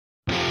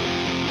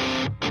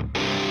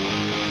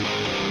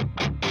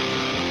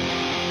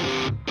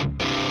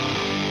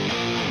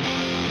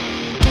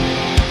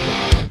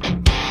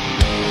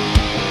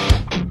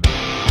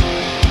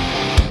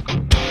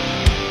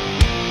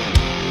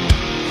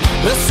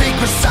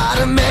secret side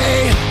of me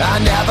I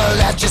never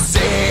let you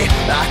see.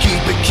 I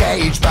keep it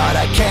caged but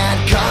I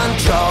can't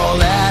control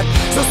it.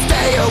 So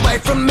stay away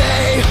from me,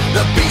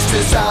 the beast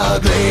is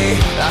ugly.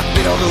 I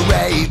feel the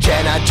rage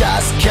and I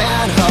just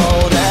can't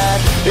hold it.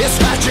 It's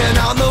scratching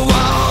on the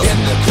walls, in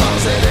the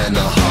closet, in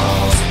the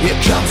halls. It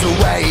comes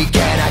awake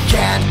and I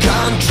can't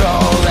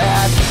control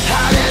it.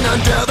 Hiding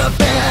under the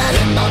bed,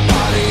 in my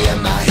body, in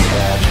my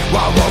head.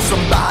 Why won't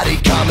somebody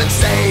come and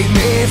save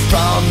me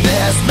from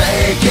this?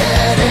 Make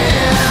it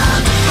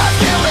end. I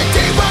feel it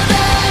deep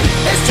within,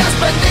 it's just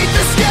beneath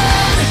the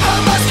skin. I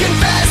must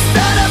confess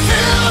that I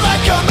feel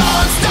like a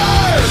monster.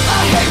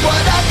 I hate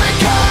what I've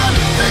become,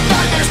 the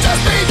nightmare's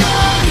just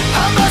begun.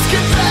 I must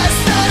confess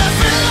that I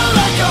feel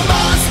like a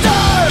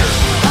monster.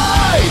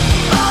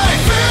 I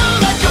feel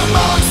like a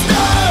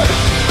monster.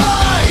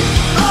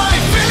 I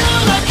feel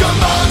like a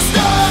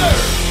monster.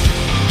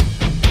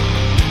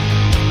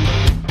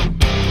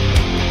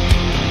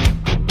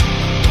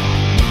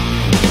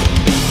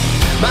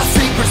 My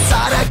secret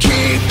side I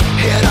keep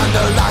hid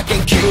under lock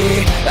and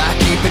key. I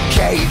keep it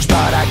caged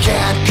but I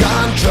can't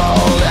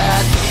control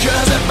it.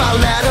 Cause if I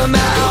let him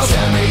out, he'll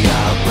tear me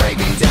up, break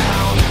me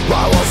down.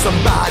 Why won't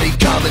somebody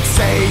come and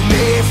save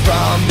me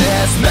from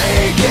this?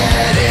 Make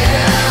it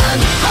end.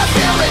 I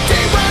feel it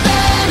deep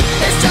within,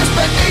 it's just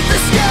beneath the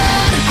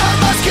skin. I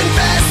must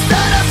confess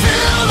that I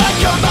feel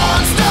like a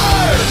monster.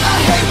 I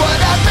hate what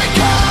I've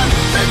become,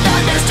 the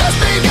nightmare's just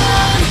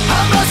begun.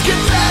 I must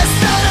confess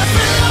that I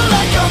feel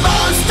like a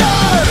monster.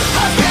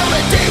 I feel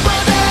it deep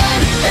within,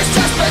 it's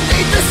just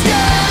beneath the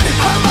skin.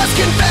 I must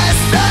confess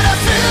that I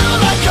feel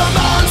like a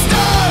monster.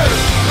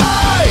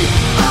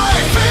 I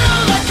feel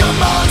like a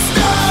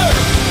monster.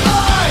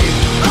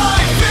 I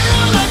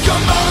feel like a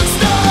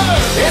monster.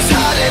 It's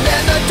hiding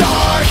in the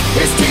dark,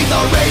 its teeth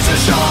are razor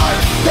sharp.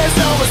 There's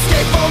no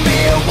escape for me,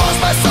 it wants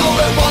my soul,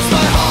 it wants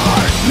my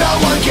heart. No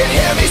one can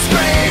hear me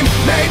scream,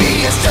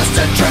 maybe it's just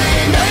a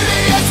dream. Maybe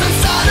it's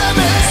inside of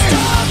me.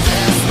 Stop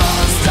this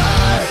monster.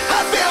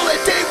 I feel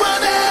it deep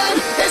within,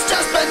 it's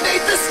just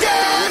beneath the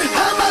skin.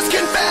 I must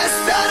confess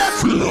that I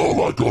feel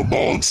like a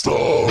monster.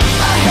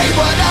 I hate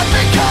what I've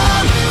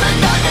become, the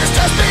nightmare's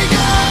just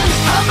begun.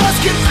 I must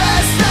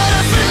confess that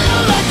I feel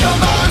like a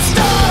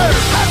monster.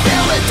 I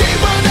feel it deep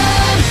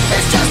within,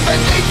 it's just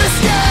beneath the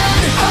skin.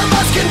 I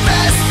must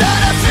confess that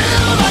I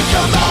feel like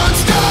a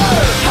monster.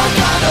 I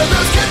gotta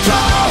lose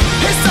control,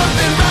 it's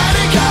something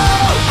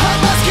radical. I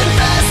must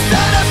confess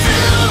that I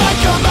feel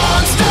like a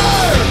monster.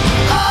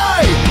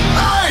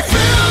 I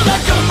feel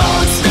like a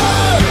monster.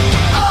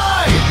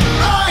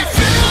 I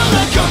feel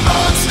like a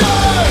monster.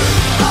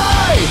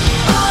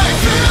 I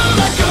feel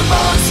like a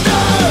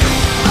monster.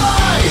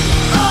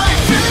 I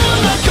feel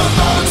like a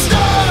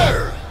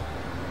monster.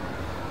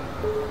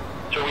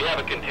 So we have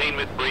a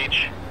containment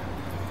breach.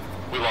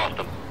 We lost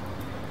them.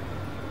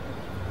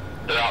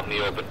 They're out in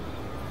the open.